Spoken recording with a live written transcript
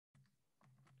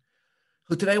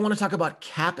So today I want to talk about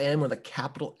CAPM, or the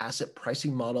capital asset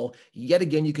pricing model. Yet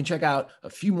again, you can check out a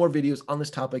few more videos on this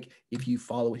topic if you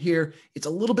follow it here. It's a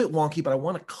little bit wonky, but I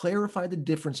want to clarify the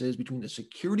differences between the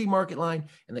security market line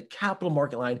and the capital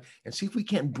market line and see if we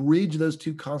can't bridge those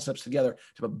two concepts together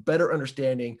to have a better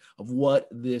understanding of what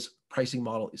this pricing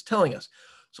model is telling us.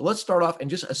 So let's start off and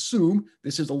just assume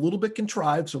this is a little bit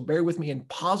contrived. So bear with me and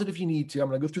pause it if you need to. I'm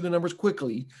going to go through the numbers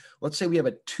quickly. Let's say we have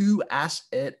a two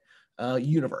asset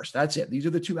universe. That's it. These are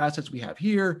the two assets we have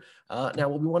here. Now,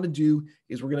 what we want to do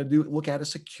is we're going to look at a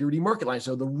security market line.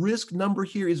 So the risk number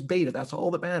here is beta. That's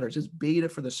all that matters. It's beta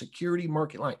for the security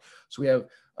market line. So we have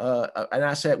an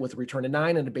asset with a return of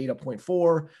 9 and a beta of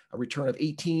 0.4, a return of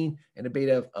 18, and a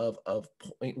beta of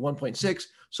 1.6.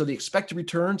 So the expected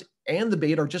returns and the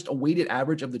beta are just a weighted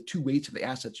average of the two weights of the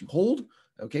assets you hold.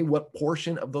 Okay, what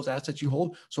portion of those assets you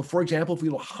hold. So for example, if we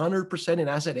hold 100% in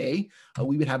asset A,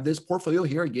 we would have this portfolio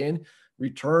here again,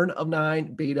 return of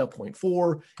 9, beta of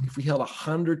 0.4. If we held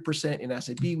 100% in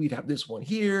asset B, we'd have this one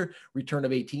here, return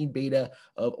of 18, beta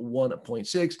of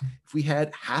 1.6. If we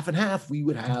had half and half, we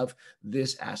would have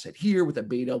this asset here with a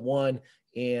beta of 1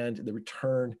 and the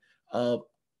return of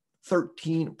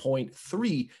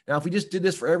 13.3. Now, if we just did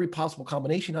this for every possible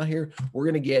combination out here, we're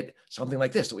going to get something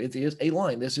like this. So it is a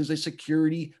line. This is a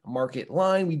security market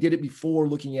line. We did it before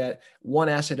looking at one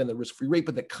asset and the risk-free rate,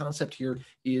 but the concept here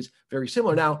is very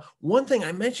similar. Now, one thing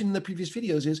I mentioned in the previous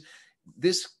videos is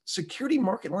this security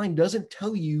market line doesn't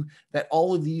tell you that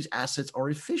all of these assets are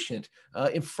efficient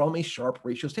from a Sharpe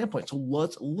ratio standpoint. So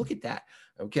let's look at that.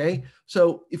 Okay.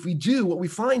 So if we do, what we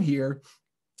find here,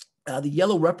 the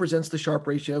yellow represents the Sharpe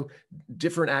ratio,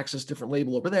 different axis, different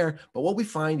label over there. But what we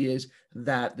find is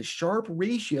that the Sharpe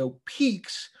ratio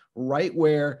peaks right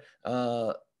where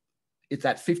it's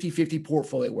that 50-50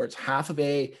 portfolio, where it's half of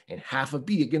A and half of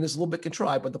B. Again, this is a little bit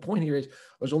contrived, but the point here is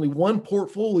there's only one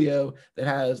portfolio that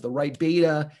has the right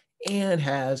beta and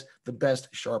has the best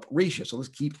Sharpe ratio. So let's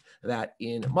keep that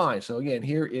in mind. So again,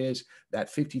 here is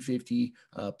that 50-50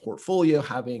 portfolio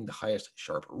having the highest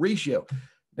Sharpe ratio.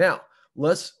 Now,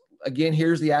 again,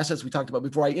 here's the assets we talked about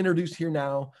before. I introduced here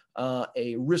now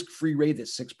a risk-free rate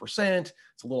that's 6%.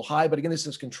 It's a little high, but again, this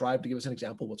is contrived to give us an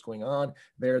example of what's going on.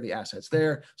 There are the assets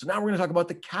there. So now we're going to talk about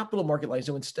the capital market line.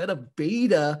 So instead of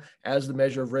beta as the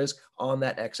measure of risk on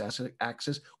that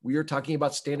x-axis, we are talking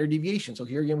about standard deviation. So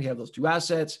here again, we have those two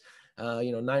assets,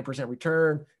 9%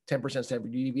 return, 10%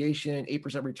 standard deviation,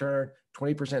 8% return,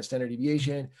 20% standard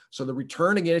deviation. So the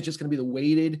return, again, is just going to be the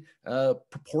weighted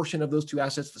proportion of those two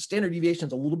assets. The standard deviation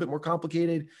is a little bit more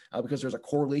complicated because there's a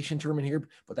correlation term in here,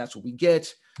 but that's what we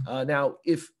get. Now,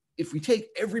 if we take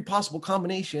every possible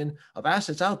combination of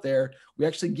assets out there, we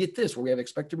actually get this, where we have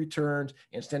expected returns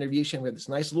and standard deviation. We have this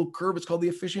nice little curve. It's called the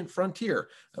efficient frontier.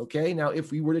 Okay. Now,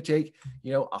 if we were to take,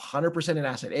 100% in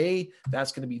asset A,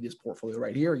 that's going to be this portfolio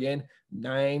right here. Again,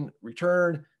 9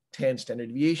 return, 10 standard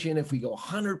deviation. If we go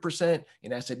 100%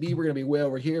 in asset B, we're going to be way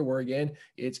over here, where again,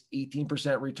 it's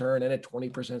 18% return and a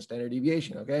 20% standard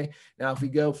deviation. Okay. Now, if we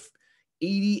go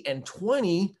 80 and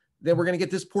 20, then we're going to get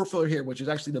this portfolio here, which is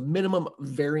actually the minimum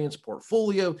variance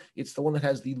portfolio. It's the one that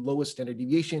has the lowest standard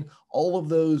deviation. All of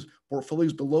those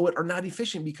portfolios below it are not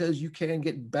efficient because you can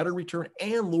get better return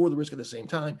and lower the risk at the same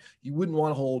time. You wouldn't want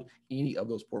to hold any of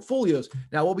those portfolios.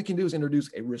 Now, what we can do is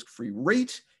introduce a risk-free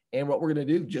rate. And what we're going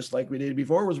to do, just like we did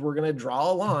before, was we're going to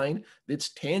draw a line that's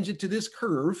tangent to this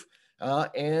curve.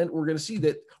 And we're going to see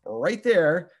that right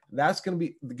there, that's going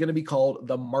to be called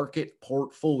the market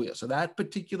portfolio. So that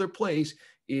particular place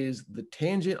is the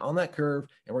tangent on that curve,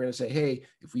 and we're going to say, hey,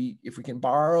 if we can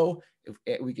borrow,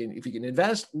 if we can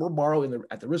invest or borrow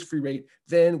at the risk-free rate,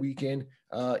 then we can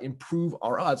improve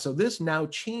our odds. So this now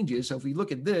changes. So if we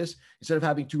look at this, instead of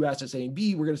having two assets A and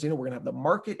B, we're going to say, no, we're going to have the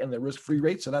market and the risk-free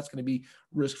rate. So that's going to be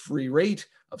risk-free rate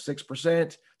of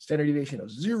 6%, standard deviation of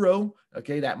 0.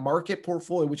 Okay, that market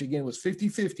portfolio, which again was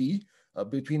 50-50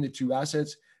 between the two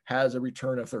assets, has a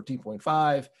return of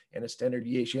 13.5 and a standard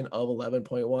deviation of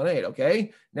 11.18.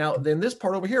 Okay. Now, then this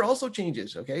part over here also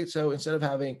changes. Okay. So instead of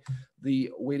having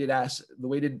the weighted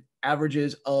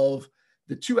averages of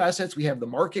the two assets, we have the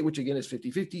market, which again is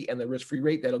 50-50, and the risk-free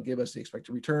rate that'll give us the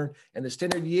expected return. And the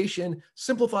standard deviation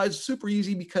simplifies super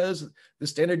easy because the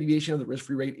standard deviation of the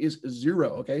risk-free rate is 0.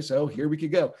 Okay, so here we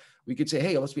could go. We could say,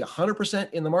 hey, let's be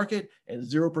 100% in the market and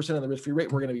 0% in the risk-free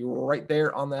rate. We're going to be right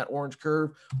there on that orange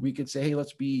curve. We could say, hey,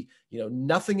 let's be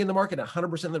nothing in the market,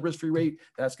 100% in the risk-free rate.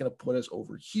 That's going to put us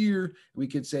over here. We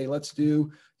could say, let's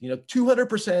do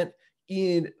 200%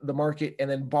 in the market and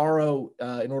then borrow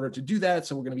in order to do that.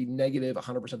 So we're going to be negative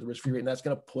 100% the risk-free rate, and that's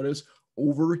going to put us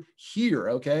over here.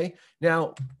 Okay.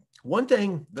 Now, One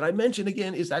thing that I mentioned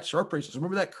again is that Sharpe ratio. So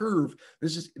remember that curve.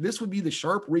 This would be the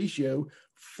Sharpe ratio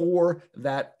for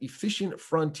that efficient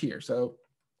frontier. So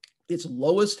it's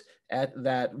lowest at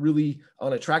that really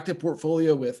unattractive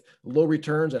portfolio with low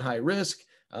returns and high risk.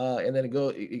 And then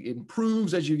it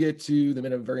improves as you get to the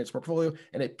minimum variance portfolio,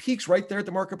 and it peaks right there at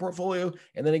the market portfolio.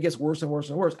 And then it gets worse and worse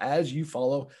and worse as you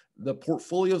follow the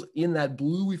portfolios in that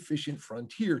blue efficient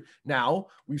frontier. Now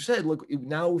we've said, look,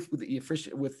 now with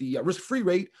the risk-free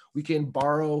rate, we can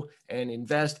borrow and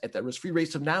invest at that risk-free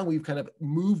rate. So now we've kind of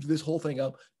moved this whole thing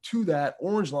up to that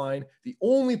orange line. The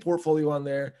only portfolio on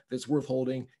there that's worth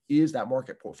holding is that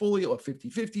market portfolio of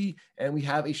 50-50. And we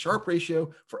have a Sharpe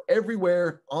ratio for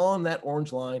everywhere on that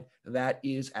orange line that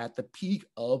is at the peak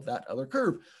of that other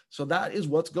curve. So that is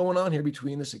what's going on here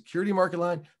between the security market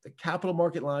line, the capital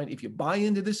market line. If you buy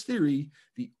into this theory,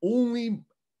 the only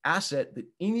asset that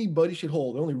anybody should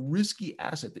hold, the only risky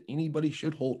asset that anybody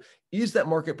should hold is that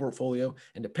market portfolio.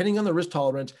 And depending on the risk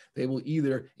tolerance, they will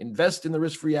either invest in the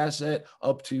risk-free asset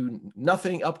up to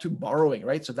nothing, up to borrowing,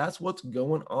 right? So that's what's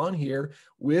going on here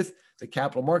with the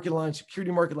capital market line,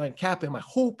 security market line, CAPM. I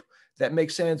hope that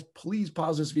makes sense. Please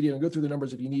pause this video and go through the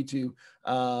numbers if you need to.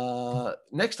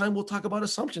 Next time, we'll talk about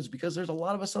assumptions, because there's a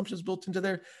lot of assumptions built into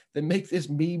there that make this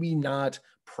maybe not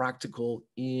practical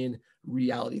in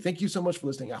reality. Thank you so much for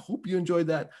listening. I hope you enjoyed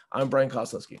that. I'm Brian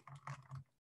Koslewski.